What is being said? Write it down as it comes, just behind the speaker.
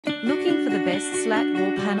Looking for the best slat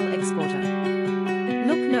wall panel exporter?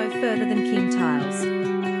 Look no further than King Tiles.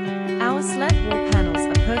 Our slat wall panels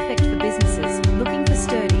are perfect for businesses looking for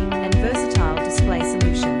sturdy